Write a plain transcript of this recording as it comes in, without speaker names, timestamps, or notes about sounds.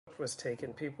was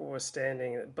taken. People were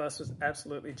standing. The bus was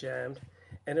absolutely jammed,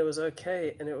 and it was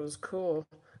okay and it was cool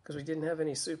because we didn't have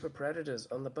any super predators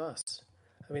on the bus.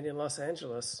 I mean, in Los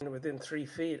Angeles, within 3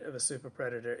 feet of a super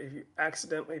predator, if you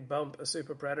accidentally bump a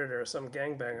super predator or some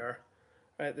gangbanger,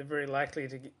 right, they're very likely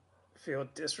to feel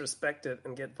disrespected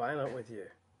and get violent with you.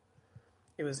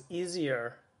 It was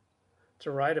easier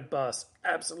to ride a bus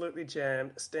absolutely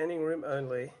jammed, standing room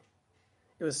only.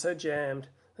 It was so jammed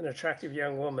that an attractive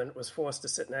young woman was forced to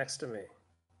sit next to me.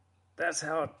 That's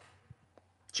how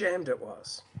jammed it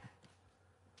was.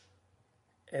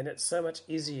 And it's so much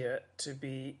easier to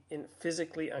be in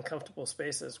physically uncomfortable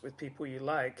spaces with people you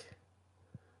like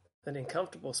than in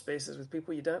comfortable spaces with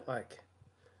people you don't like.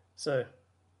 So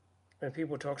when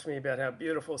people talk to me about how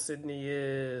beautiful Sydney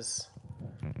is,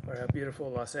 or how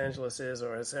beautiful Los Angeles is,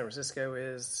 or how San Francisco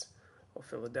is, or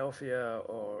Philadelphia,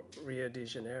 or Rio de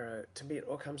Janeiro, to me it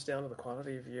all comes down to the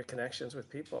quality of your connections with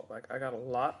people. Like, I got a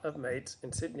lot of mates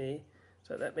in Sydney,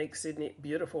 so that makes Sydney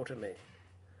beautiful to me.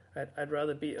 I'd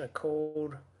rather be in a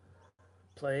cold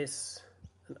place,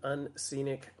 an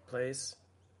unscenic place,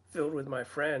 filled with my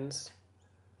friends,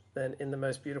 than in the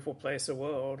most beautiful place in the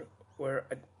world where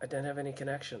I don't have any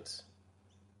connections.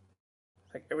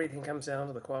 Like, everything comes down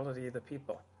to the quality of the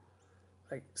people.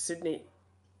 Like, Sydney's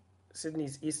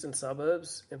eastern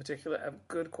suburbs in particular have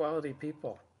good quality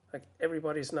people. Like,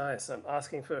 everybody's nice. I'm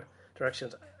asking for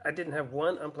directions. I didn't have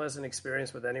one unpleasant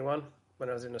experience with anyone when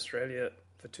I was in Australia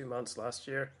for 2 months last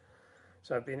year.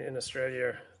 So I've been in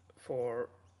Australia for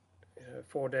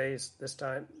 4 days this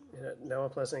time. No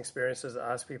unpleasant experiences.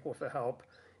 I ask people for help.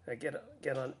 I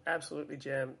get on absolutely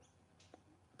jammed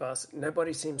bus.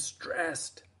 Nobody seems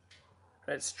stressed.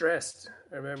 Right? Stressed.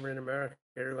 I remember in America,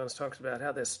 everyone's talks about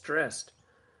how they're stressed.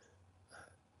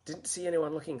 Didn't see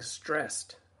anyone looking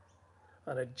stressed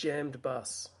on a jammed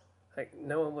bus. Like,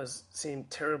 no one seemed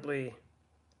terribly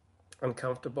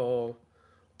uncomfortable,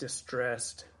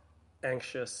 distressed,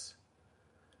 anxious.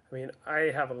 I mean,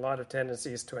 I have a lot of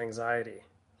tendencies to anxiety,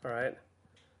 all right?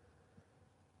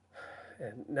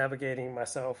 And navigating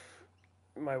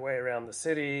my way around the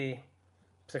city,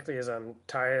 particularly as I'm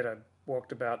tired. I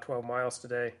walked about 12 miles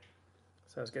today,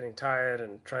 so I was getting tired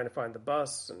and trying to find the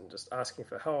bus and just asking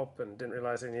for help, and didn't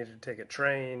realize I needed to take a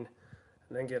train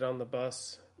and then get on the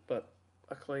bus. But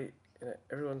luckily,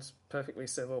 everyone's perfectly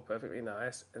civil, perfectly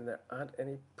nice, and there aren't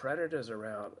any predators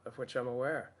around of which I'm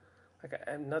aware. Like,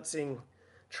 I'm not seeing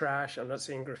trash. I'm not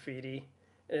seeing graffiti.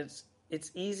 And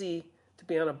it's easy to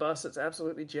be on a bus that's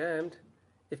absolutely jammed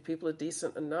if people are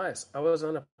decent and nice. I was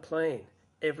on a plane.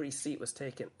 Every seat was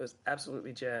taken. It was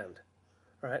absolutely jammed,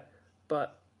 right?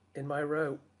 But in my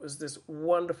row was this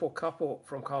wonderful couple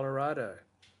from Colorado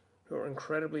who were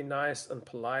incredibly nice and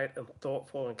polite and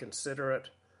thoughtful and considerate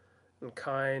and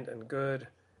kind and good.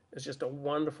 It's just a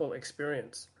wonderful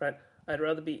experience, right? I'd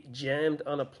rather be jammed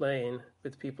on a plane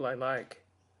with people I like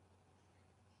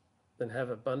than have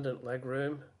abundant leg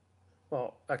room.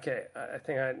 Well, okay, I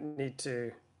think I need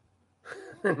to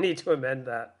need to amend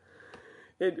that.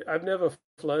 I've never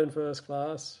flown first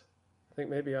class. I think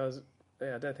maybe I was.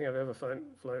 Yeah, I don't think I've ever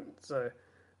flown. So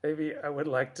maybe I would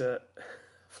like to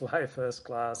fly first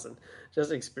class and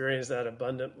just experience that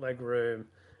abundant leg room.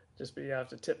 Just be able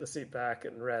to tip the seat back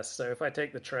and rest. So if I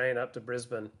take the train up to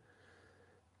Brisbane,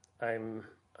 I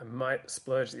might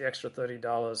splurge the extra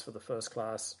 $30 for the first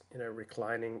class,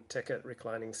 reclining ticket,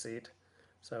 reclining seat.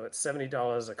 So it's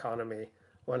 $70 economy,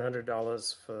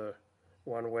 $100 for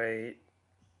one way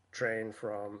train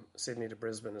from Sydney to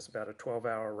Brisbane. It's about a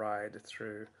 12-hour ride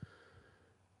through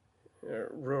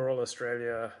rural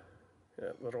Australia,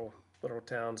 little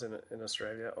towns in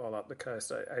Australia, all up the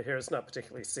coast. I hear it's not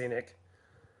particularly scenic,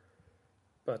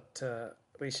 but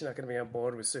at least you're not going to be on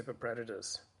board with super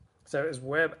predators. So is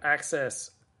web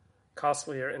access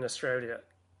costlier in Australia?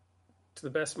 To the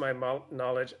best of my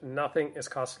knowledge, nothing is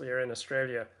costlier in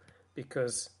Australia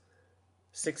because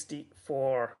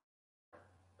 64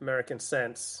 American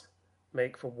cents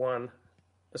make for $1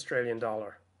 Australian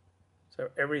dollar. So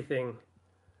everything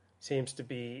seems to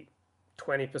be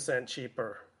 20%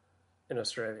 cheaper in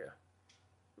Australia.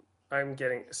 I'm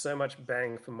getting so much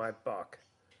bang for my buck.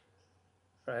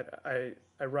 Right?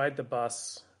 I ride the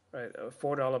bus, right? A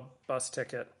 $4 bus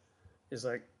ticket is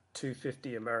like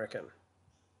 $2.50 American.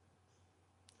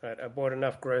 Right? I bought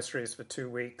enough groceries for 2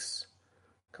 weeks.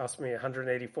 Cost me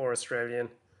 184 Australian,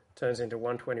 turns into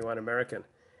 121 American.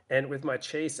 And with my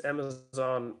Chase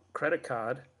Amazon credit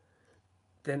card,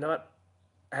 they're not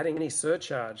adding any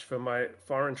surcharge for my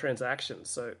foreign transactions.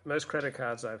 So most credit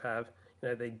cards I have,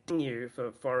 they ding you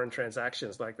for foreign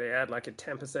transactions, like they add like a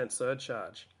 10%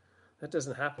 surcharge. That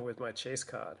doesn't happen with my Chase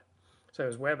card. So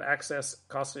is web access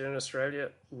costly in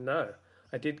Australia? No.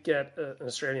 I did get an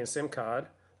Australian SIM card,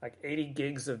 like 80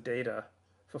 gigs of data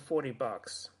for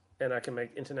 $40, and I can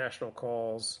make international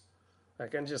calls. I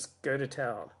can just go to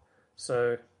town.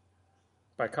 So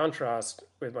by contrast,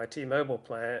 with my T-Mobile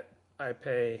plan, I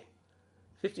pay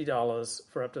 $50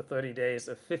 for up to 30 days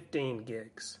of 15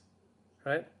 gigs,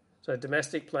 right? So a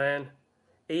domestic plan,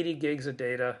 80 gigs of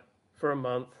data for a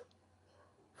month,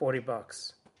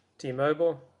 $40.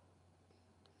 T-Mobile,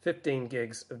 15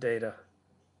 gigs of data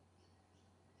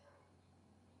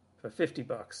for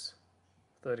 $50,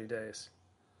 30 days.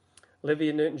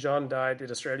 Olivia Newton-John died. Did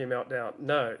Australia melt down?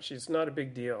 No, she's not a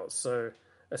big deal. So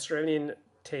Australian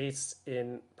tastes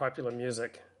in popular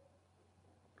music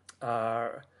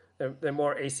are they're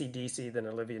more AC/DC than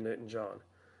Olivia Newton-John.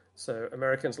 So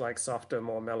Americans like softer,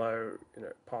 more mellow,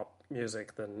 pop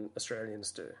music than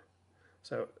Australians do.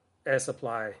 So Air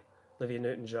Supply, Olivia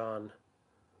Newton-John,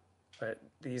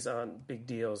 these aren't big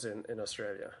deals in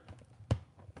Australia.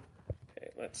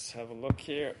 Okay, let's have a look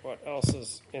here. What else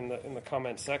is in the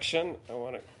comment section? I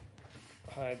want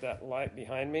to hide that light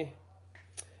behind me.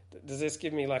 Does this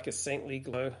give me like a saintly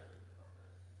glow?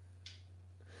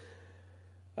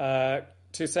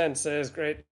 2 Cents says,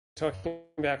 great talking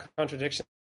about contradictions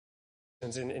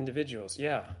in individuals.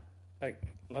 Yeah, like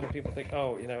a lot of people think,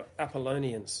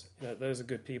 Apollonians, those are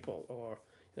good people, or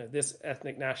this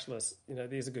ethnic nationalist,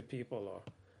 these are good people, or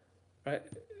right.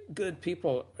 Good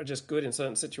people are just good in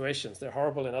certain situations. They're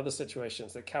horrible in other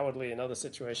situations. They're cowardly in other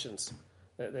situations.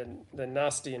 They're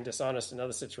nasty and dishonest in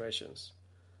other situations.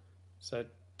 So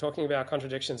talking about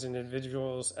contradictions in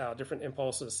individuals, our different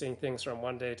impulses, seeing things from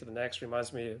one day to the next,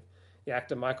 reminds me of the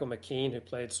actor Michael McKean, who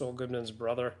played Saul Goodman's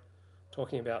brother,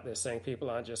 talking about this, saying people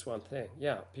aren't just one thing.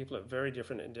 Yeah, people are very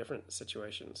different in different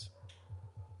situations.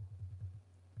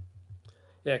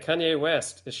 Yeah, Kanye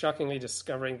West is shockingly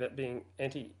discovering that being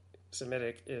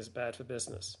anti-Semitic is bad for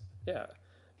business. Yeah,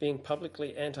 being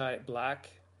publicly anti-black,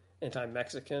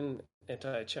 anti-Mexican,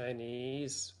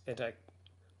 anti-Chinese, I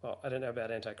don't know about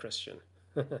anti-Christian.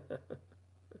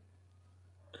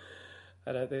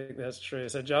 I don't think that's true.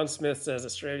 So John Smith says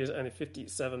Australia is only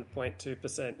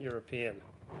 57.2% European.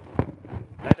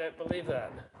 I don't believe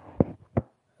that.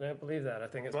 I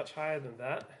think it's much higher than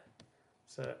that.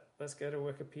 So let's go to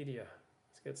Wikipedia.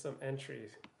 Let's get some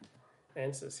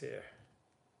answers here.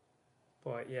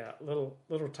 Boy, yeah, a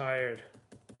little tired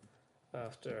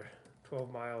after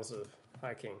 12 miles of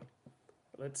hiking.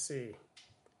 Let's see.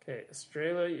 Okay,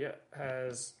 Australia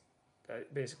has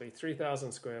basically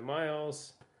 3,000 square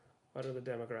miles. What are the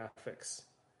demographics?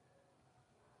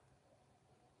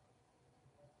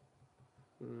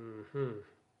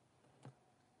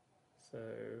 So,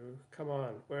 come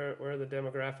on. Where are the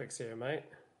demographics here, mate?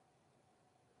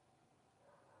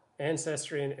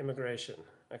 Ancestry and immigration.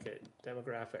 Okay,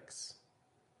 demographics.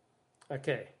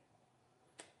 Okay.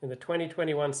 In the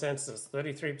 2021 census,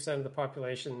 33% of the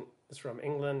population is from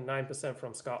England, 9%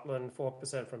 from Scotland,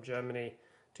 4% from Germany,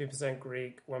 2%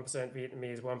 Greek, 1%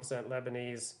 Vietnamese, 1%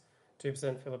 Lebanese,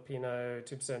 2% Filipino,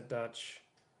 2% Dutch,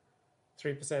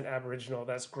 3% Aboriginal.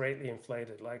 That's greatly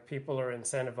inflated. Like, people are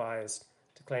incentivized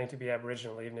to claim to be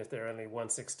Aboriginal even if they're only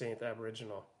 1/16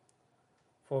 Aboriginal.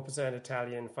 4%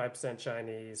 Italian, 5%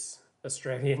 Chinese,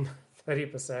 Australian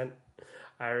 30%,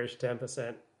 Irish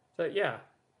 10%. So yeah,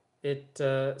 it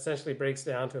essentially breaks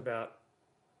down to about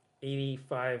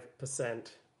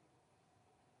 85%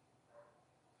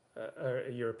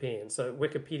 European. So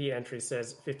Wikipedia entry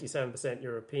says 57%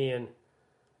 European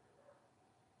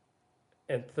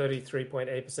and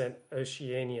 33.8%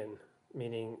 Oceanian,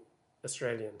 meaning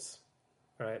Australians.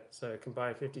 Right? So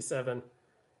combine 57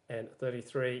 and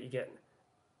 33, you get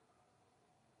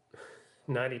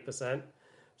 90%.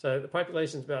 So the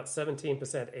population is about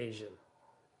 17% Asian.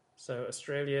 So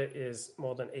Australia is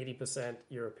more than 80%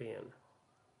 European.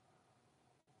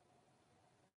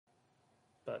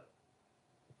 But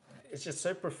it's just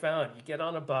so profound. You get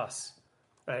on a bus,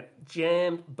 right?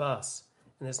 Jammed bus,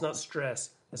 and there's not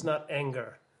stress, there's not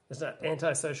anger, there's not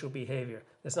antisocial behavior,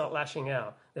 there's not lashing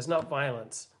out, there's not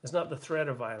violence, there's not the threat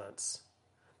of violence,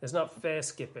 there's not fare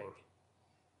skipping.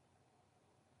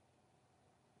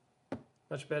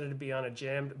 Much better to be on a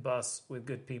jammed bus with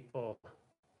good people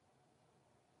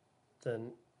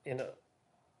than in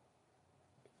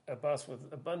a bus with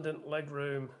abundant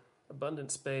legroom,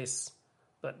 abundant space,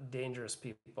 but dangerous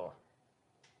people.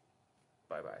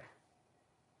 Bye-bye.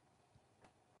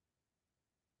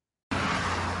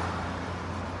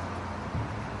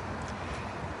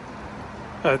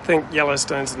 I think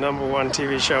Yellowstone's the #1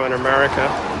 TV show in America.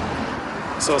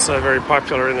 It's also very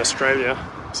popular in Australia.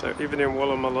 So even in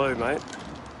Woolloomooloo, mate.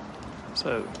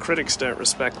 So critics don't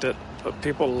respect it. but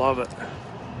people love it.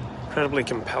 Incredibly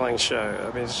compelling show.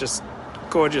 I mean, it's just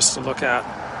gorgeous to look at,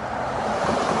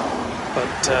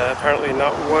 but apparently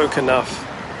not woke enough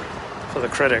for the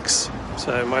critics.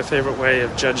 So my favorite way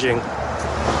of judging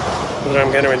whether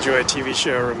I'm going to enjoy a TV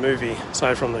show or a movie,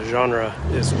 aside from the genre,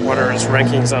 is what are its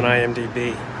rankings on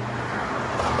IMDb.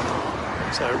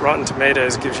 So Rotten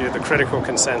Tomatoes gives you the critical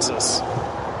consensus,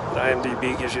 but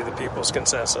IMDb gives you the people's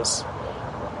consensus.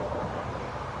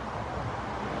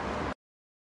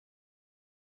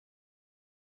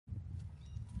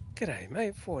 G'day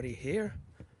mate, 40 here.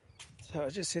 So I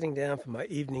was just sitting down for my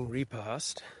evening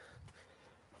repast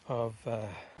of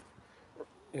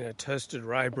toasted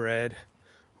rye bread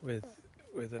with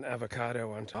an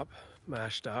avocado on top,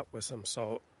 mashed up with some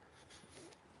salt.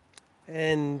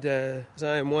 And as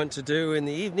I am wont to do in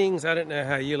the evenings, I don't know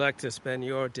how you like to spend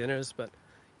your dinners, but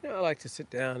I like to sit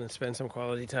down and spend some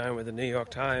quality time with the New York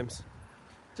Times,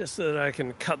 just so that I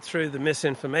can cut through the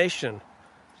misinformation.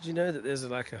 Did you know that there's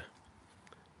like a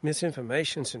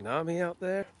misinformation tsunami out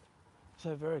there?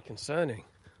 So very concerning.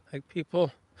 Like,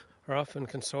 people are often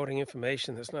consulting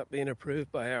information that's not being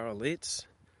approved by our elites,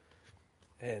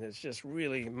 and it's just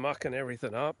really mucking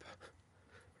everything up.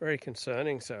 Very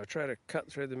concerning. So I try to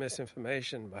cut through the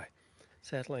misinformation by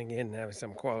settling in and having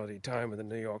some quality time with the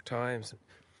New York Times.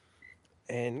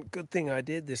 And good thing I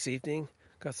did this evening.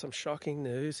 Got some shocking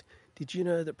news. Did you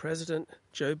know that President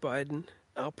Joe Biden,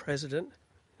 our president,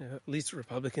 at least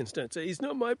Republicans don't say, he's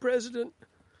not my president.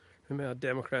 Remember how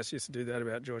Democrats used to do that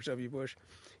about George W. Bush?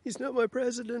 He's not my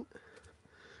president.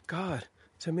 God,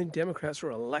 so many Democrats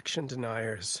were election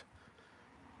deniers.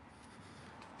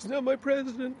 He's not my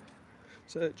president.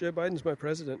 So Joe Biden's my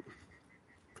president.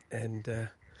 And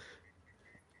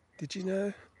did you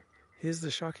know? Here's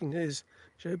the shocking news.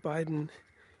 Joe Biden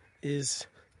is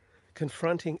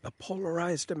confronting a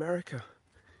polarized America.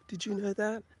 Did you know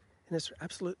that? And it's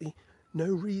absolutely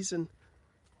no reason,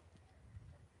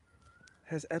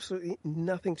 has absolutely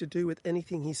nothing to do with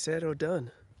anything he said or done,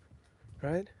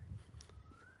 right?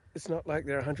 It's not like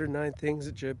there are 109 things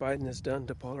that Joe Biden has done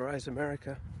to polarize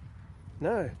America.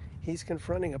 No, he's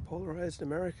confronting a polarized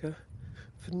America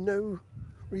for no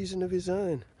reason of his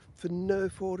own, for no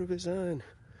fault of his own.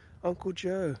 Uncle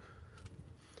Joe,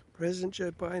 President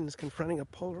Joe Biden, is confronting a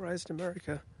polarized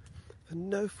America for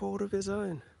no fault of his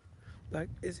own. Like,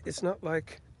 it's not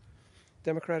like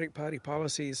Democratic Party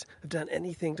policies have done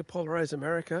anything to polarize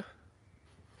America.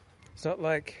 It's not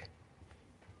like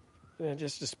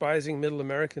just despising middle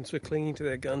Americans for clinging to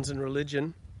their guns and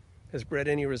religion has bred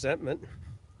any resentment.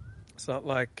 It's not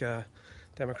like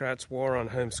Democrats' war on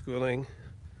homeschooling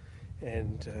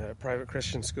and private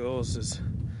Christian schools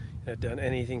has done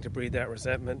anything to breed that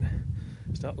resentment.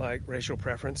 It's not like racial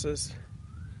preferences,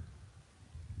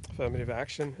 affirmative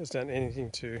action has done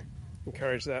anything to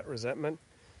encourage that resentment.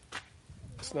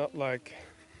 It's not like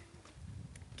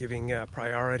giving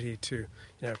priority to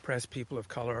oppressed people of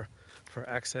color for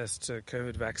access to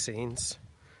COVID vaccines,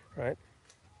 right?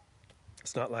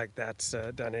 It's not like that's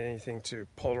done anything to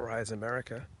polarize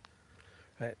America,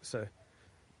 right? So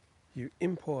you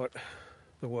import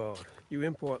the world, you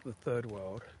import the third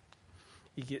world,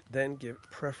 you then give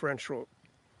preferential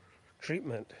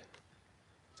treatment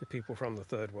to people from the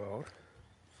third world,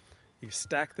 you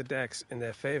stack the decks in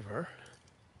their favor,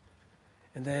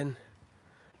 and then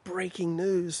breaking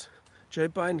news, Joe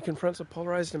Biden confronts a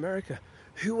polarized America.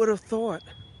 Who would have thought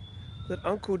that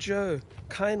Uncle Joe,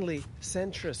 kindly,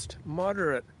 centrist,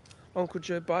 moderate Uncle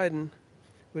Joe Biden,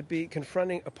 would be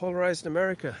confronting a polarized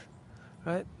America,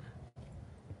 right?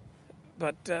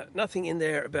 But nothing in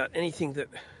there about anything that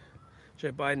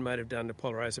Joe Biden might have done to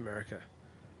polarize America,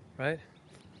 right?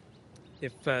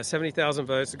 If 70,000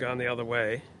 votes had gone the other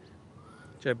way,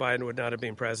 Joe Biden would not have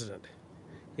been president.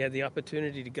 He had the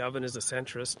opportunity to govern as a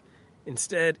centrist.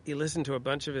 Instead, he listened to a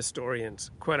bunch of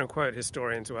historians, quote-unquote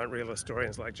historians who aren't real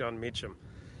historians, like John Meacham.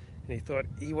 And he thought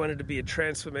he wanted to be a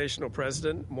transformational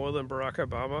president more than Barack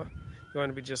Obama. He wanted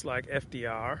to be just like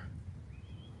FDR.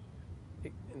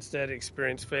 Instead, he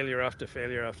experienced failure after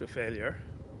failure after failure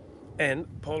and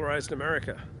polarized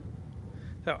America.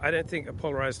 So I don't think a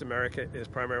polarized America is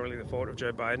primarily the fault of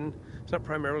Joe Biden. It's not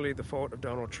primarily the fault of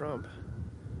Donald Trump.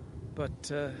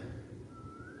 But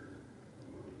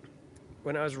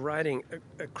when I was riding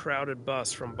a crowded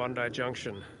bus from Bondi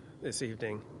Junction this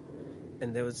evening,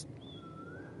 and there was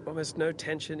almost no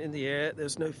tension in the air,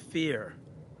 there's no fear,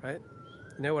 right?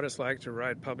 You know what it's like to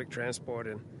ride public transport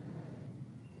in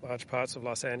large parts of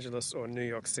Los Angeles or New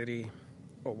York City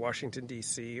or Washington,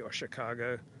 D.C. or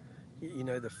Chicago. You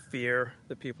know the fear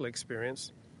that people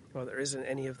experience. Well, there isn't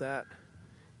any of that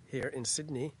here in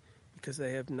Sydney because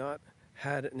they have not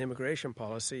had an immigration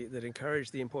policy that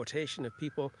encouraged the importation of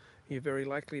people you're very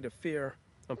likely to fear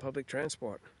on public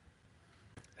transport.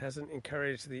 It hasn't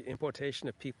encouraged the importation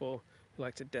of people who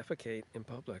like to defecate in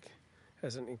public. It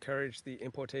hasn't encouraged the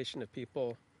importation of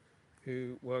people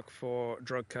who work for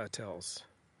drug cartels.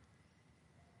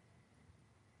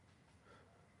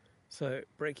 So,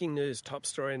 breaking news, top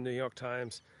story in the New York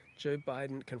Times, Joe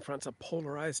Biden confronts a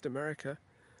polarized America,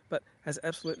 but has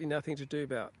absolutely nothing to do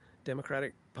about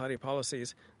Democratic Party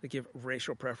policies that give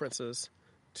racial preferences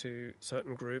to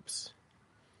certain groups,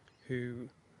 who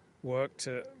work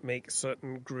to make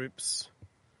certain groups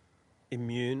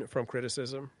immune from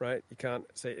criticism, right? You can't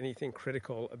say anything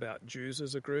critical about Jews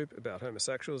as a group, about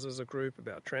homosexuals as a group,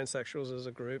 about transsexuals as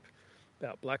a group,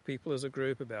 about black people as a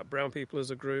group, about brown people as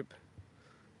a group,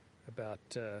 about,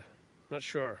 not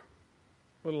sure,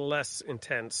 a little less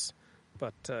intense,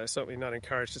 but certainly not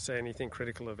encouraged to say anything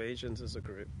critical of Asians as a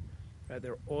group. Right?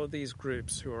 There are all these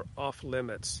groups who are off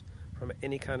limits from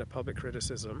any kind of public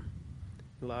criticism,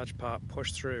 in large part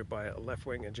pushed through by a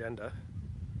left-wing agenda,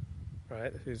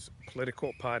 right, whose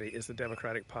political party is the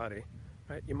Democratic Party.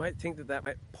 Right? You might think that that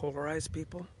might polarize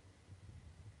people,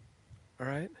 all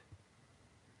right?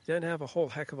 You don't have a whole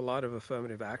heck of a lot of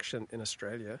affirmative action in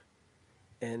Australia,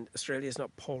 and Australia is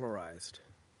not polarized.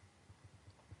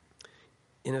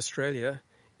 In Australia,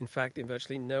 in fact, in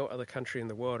virtually no other country in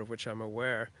the world of which I'm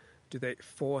aware, do they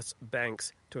force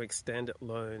banks to extend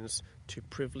loans to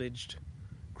privileged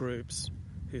groups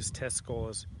whose test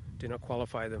scores do not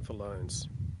qualify them for loans.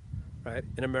 Right?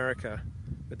 In America,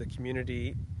 with the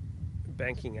Community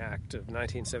Banking Act of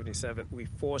 1977, we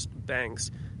forced banks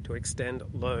to extend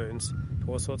loans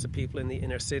to all sorts of people in the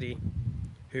inner city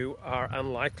who are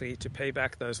unlikely to pay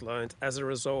back those loans. As a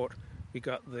result, we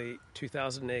got the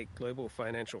 2008 global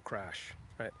financial crash.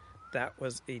 Right? That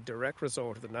was a direct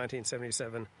result of the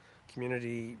 1977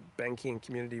 Community Banking,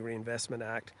 Community Reinvestment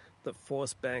Act that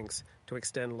forced banks to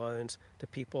extend loans to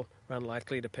people who are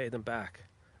unlikely to pay them back,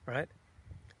 right?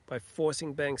 By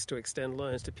forcing banks to extend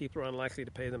loans to people who are unlikely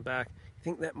to pay them back, you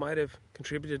think that might have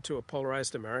contributed to a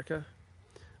polarized America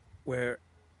where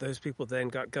those people then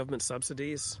got government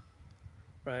subsidies,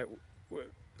 right? Were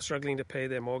struggling to pay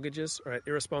their mortgages, right?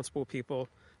 Irresponsible people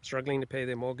struggling to pay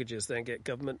their mortgages then get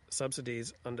government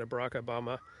subsidies under Barack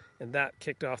Obama, and that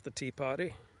kicked off the Tea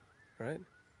Party. Right?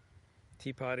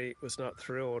 Tea Party was not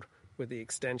thrilled with the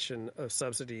extension of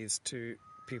subsidies to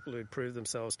people who'd proved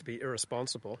themselves to be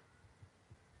irresponsible.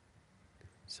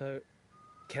 So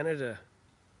Canada,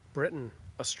 Britain,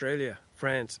 Australia,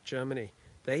 France, Germany,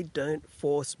 they don't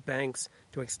force banks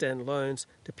to extend loans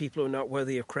to people who are not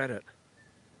worthy of credit.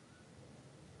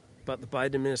 But the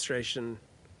Biden administration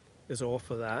is all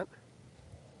for that.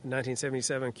 The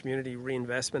 1977 Community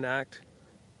Reinvestment Act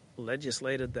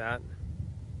legislated that.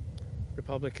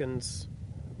 Republicans,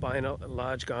 by and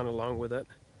large, gone along with it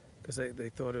because they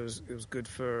thought it was good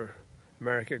for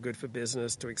America, good for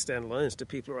business to extend loans to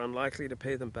people who are unlikely to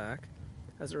pay them back.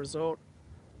 As a result,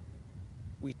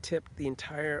 we tipped the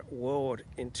entire world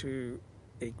into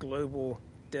a global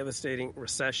devastating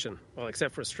recession. Well,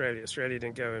 except for Australia. Australia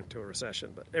didn't go into a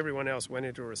recession, but everyone else went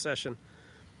into a recession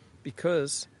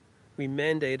because we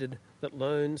mandated that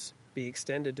loans be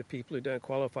extended to people who don't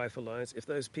qualify for loans if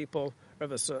those people are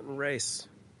of a certain race.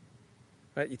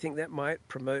 Right? You think that might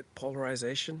promote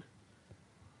polarization?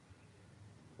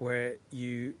 Where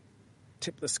you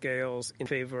tip the scales in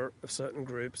favor of certain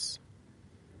groups,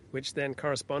 which then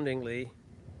correspondingly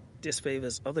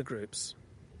disfavors other groups.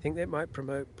 Think that might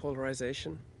promote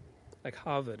polarization? Like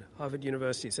Harvard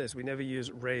University says we never use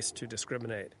race to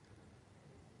discriminate.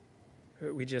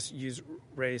 We just use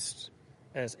race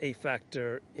as a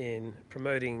factor in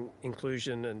promoting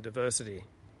inclusion and diversity,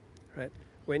 right?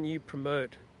 When you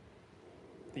promote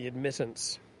the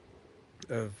admittance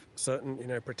of certain,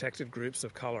 protected groups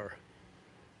of color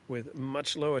with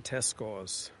much lower test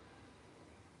scores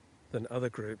than other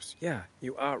groups, yeah,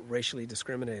 you are racially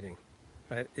discriminating,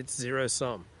 right? It's zero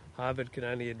sum. Harvard can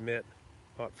only admit,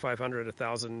 500,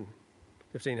 1,000,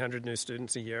 1,500 new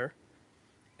students a year.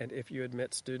 And if you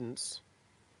admit students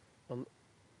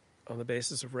on the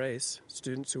basis of race,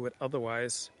 students who would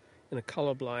otherwise, in a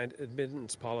colorblind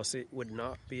admittance policy, would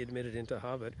not be admitted into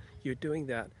Harvard, you're doing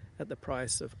that at the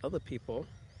price of other people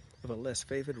of a less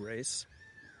favored race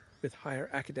with higher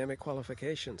academic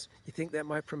qualifications. You think that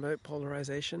might promote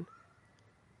polarization?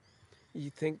 You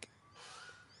think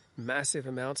massive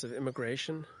amounts of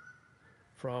immigration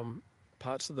from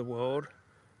parts of the world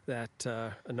that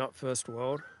are not first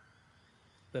world,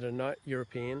 that are not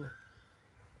European,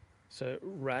 so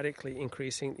radically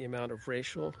increasing the amount of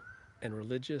racial and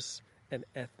religious and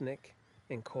ethnic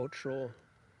and cultural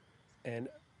and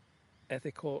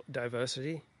ethical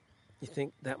diversity, you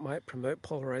think that might promote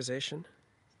polarization?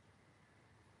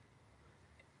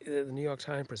 The New York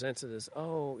Times presents it as,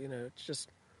 it's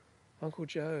just Uncle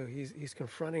Joe. He's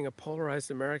confronting a polarized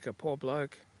America. Poor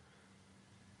bloke.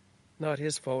 Not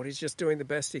his fault. He's just doing the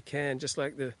best he can, just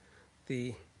like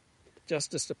the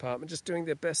Justice Department, just doing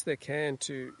the best they can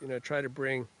to, try to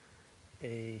bring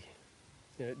a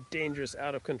dangerous,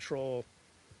 out of control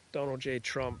Donald J.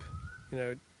 Trump,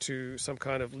 to some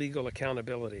kind of legal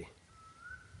accountability.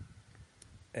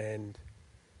 And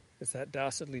it's that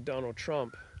dastardly Donald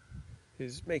Trump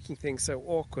who's making things so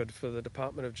awkward for the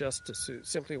Department of Justice, who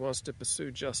simply wants to pursue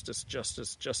justice,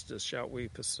 justice, justice, shall we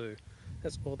pursue.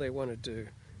 That's all they want to do.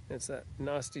 And it's that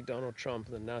nasty Donald Trump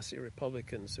and the nasty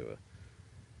Republicans who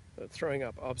are throwing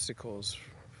up obstacles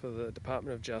for the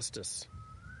Department of Justice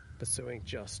pursuing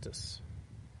justice.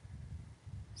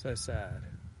 So sad.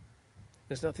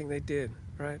 There's nothing they did,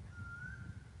 right?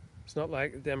 It's not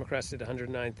like the Democrats did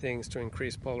 109 things to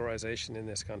increase polarization in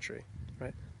this country,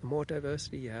 right? The more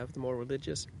diversity you have, the more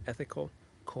religious, ethical,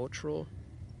 cultural,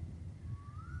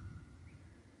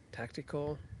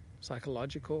 tactical,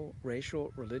 psychological,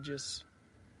 racial, religious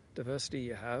diversity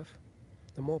you have,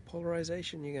 the more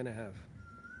polarization you're going to have.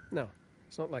 No,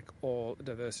 it's not like all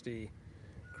diversity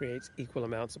creates equal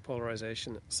amounts of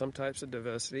polarization. Some types of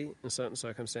diversity in certain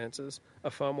circumstances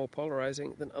are far more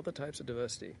polarizing than other types of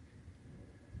diversity.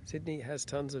 Sydney has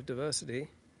tons of diversity,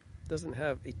 doesn't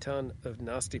have a ton of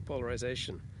nasty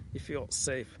polarization. You feel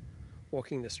safe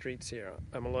walking the streets here.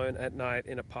 I'm alone at night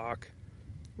in a park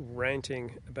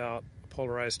ranting about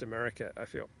polarized America. I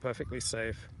feel perfectly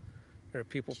safe. There are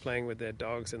people playing with their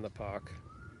dogs in the park,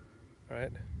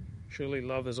 right? Surely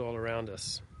love is all around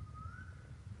us.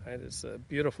 Right? It's a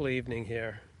beautiful evening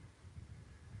here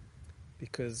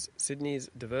because Sydney's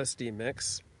diversity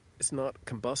mix is not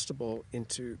combustible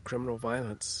into criminal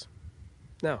violence.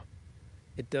 Now,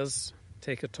 it does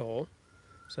take a toll.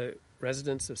 So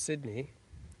residents of Sydney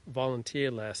volunteer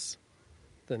less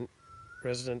than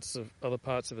residents of other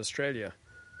parts of Australia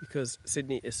because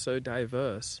Sydney is so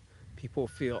diverse. People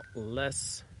feel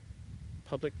less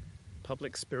public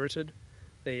spirited.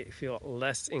 They feel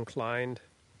less inclined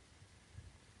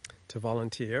to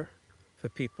volunteer for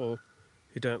people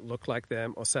who don't look like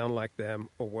them or sound like them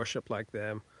or worship like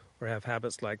them or have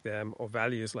habits like them or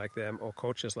values like them or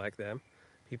cultures like them.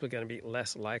 People are going to be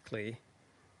less likely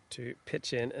to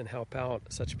pitch in and help out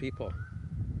such people.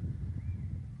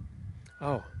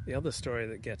 Oh, the other story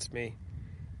that gets me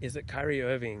is that Kyrie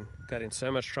Irving got in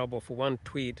so much trouble for one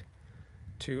tweet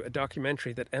to a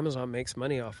documentary that Amazon makes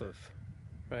money off of,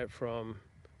 right? From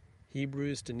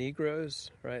Hebrews to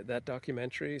Negroes, right? That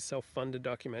documentary, self-funded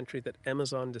documentary that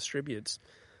Amazon distributes.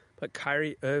 But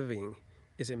Kyrie Irving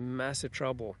is in massive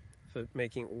trouble for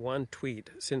making one tweet,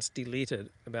 since deleted,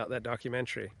 about that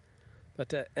documentary.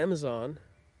 But Amazon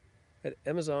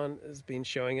has been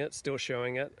showing it, still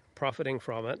showing it, profiting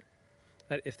from it.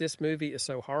 And if this movie is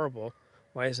so horrible,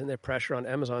 why isn't there pressure on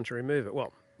Amazon to remove it?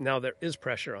 Well, now there is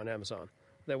pressure on Amazon.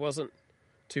 There wasn't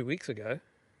 2 weeks ago.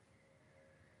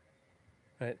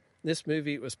 Right? This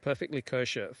movie was perfectly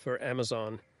kosher for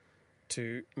Amazon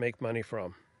to make money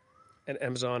from. And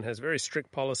Amazon has very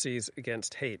strict policies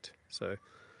against hate. So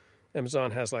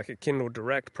Amazon has like a Kindle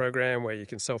Direct program where you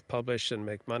can self-publish and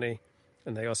make money.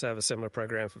 And they also have a similar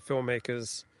program for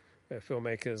filmmakers, where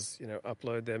filmmakers,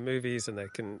 upload their movies and they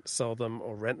can sell them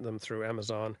or rent them through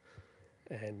Amazon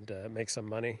and make some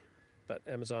money. But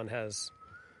Amazon has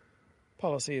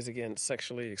policies against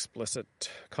sexually explicit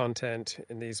content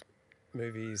in these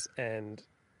movies and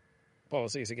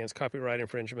policies against copyright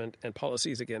infringement and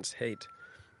policies against hate.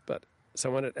 But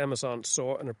someone at Amazon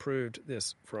saw and approved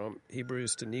this from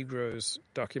Hebrews to Negroes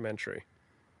documentary.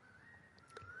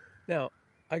 Now,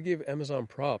 I give Amazon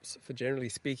props for, generally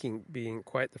speaking, being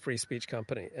quite the free speech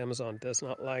company. Amazon does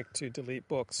not like to delete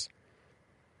books.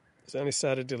 It's only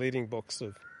started deleting books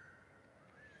of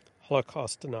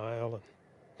Holocaust denial and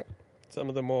some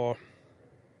of the more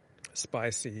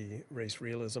spicy race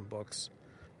realism books,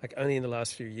 like only in the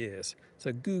last few years.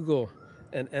 So Google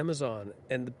and Amazon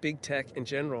and the big tech in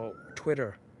general,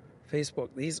 Twitter, Facebook,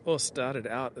 these all started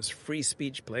out as free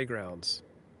speech playgrounds.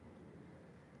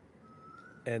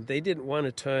 And they didn't want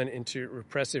to turn into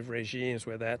repressive regimes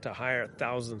where they had to hire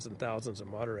thousands and thousands of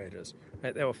moderators.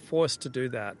 Right? They were forced to do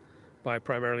that by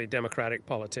primarily Democratic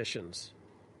politicians.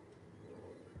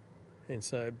 And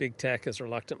so big tech has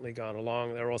reluctantly gone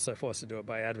along. They're also forced to do it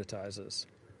by advertisers.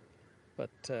 But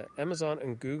Amazon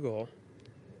and Google,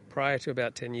 prior to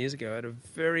about 10 years ago, had a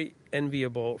very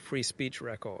enviable free speech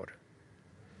record.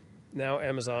 Now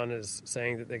Amazon is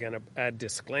saying that they're going to add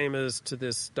disclaimers to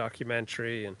this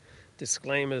documentary and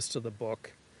disclaimers to the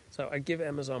book. So I give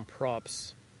Amazon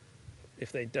props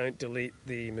if they don't delete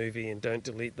the movie and don't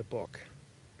delete the book.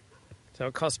 So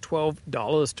it costs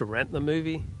 $12 to rent the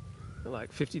movie,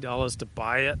 like $50 to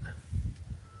buy it.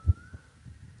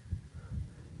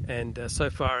 And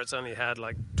so far it's only had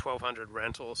like 1,200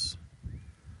 rentals,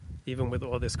 even with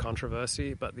all this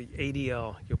controversy. But the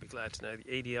ADL, you'll be glad to know,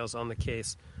 the ADL's on the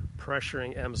case,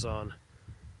 pressuring Amazon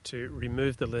to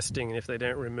remove the listing, and if they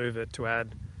don't remove it, to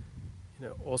add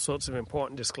all sorts of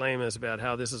important disclaimers about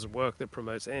how this is work that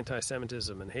promotes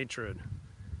anti-Semitism and hatred.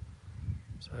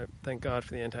 So thank God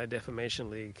for the Anti-Defamation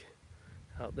League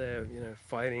out there,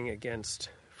 fighting against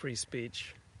free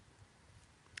speech.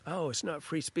 Oh, it's not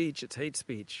free speech, it's hate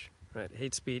speech. Right?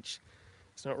 Hate speech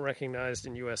is not recognized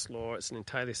in U.S. law. It's an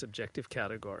entirely subjective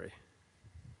category.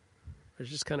 It's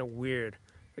just kind of weird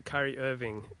that Kyrie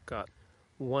Irving got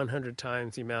 100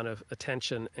 times the amount of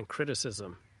attention and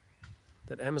criticism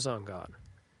that Amazon got.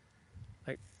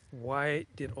 Like, why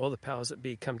did all the powers that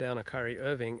be come down on Kyrie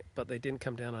Irving, but they didn't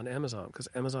come down on Amazon? Because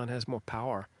Amazon has more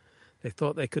power. They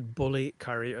thought they could bully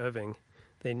Kyrie Irving.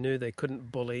 They knew they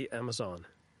couldn't bully Amazon.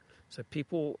 So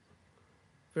people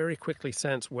very quickly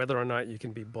sense whether or not you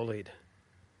can be bullied.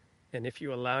 And if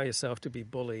you allow yourself to be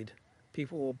bullied,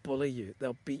 people will bully you.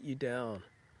 They'll beat you down.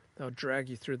 They'll drag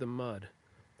you through the mud.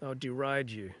 They'll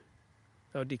deride you.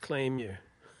 They'll declaim you.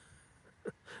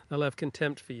 They'll have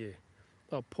contempt for you.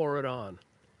 They'll pour it on.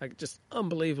 Like, just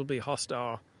unbelievably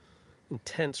hostile,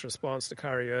 intense response to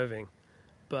Kyrie Irving,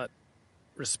 but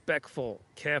respectful,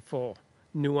 careful,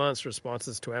 nuanced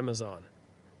responses to Amazon.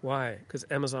 Why? Because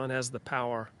Amazon has the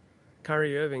power.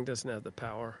 Kyrie Irving doesn't have the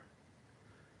power.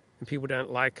 And people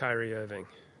don't like Kyrie Irving.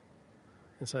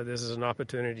 And so this is an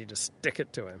opportunity to stick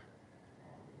it to him.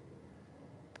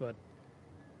 But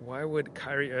why would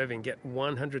Kyrie Irving get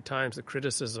 100 times the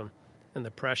criticism and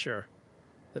the pressure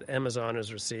that Amazon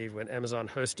has received when Amazon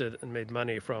hosted and made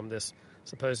money from this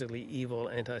supposedly evil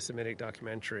anti-Semitic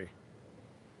documentary?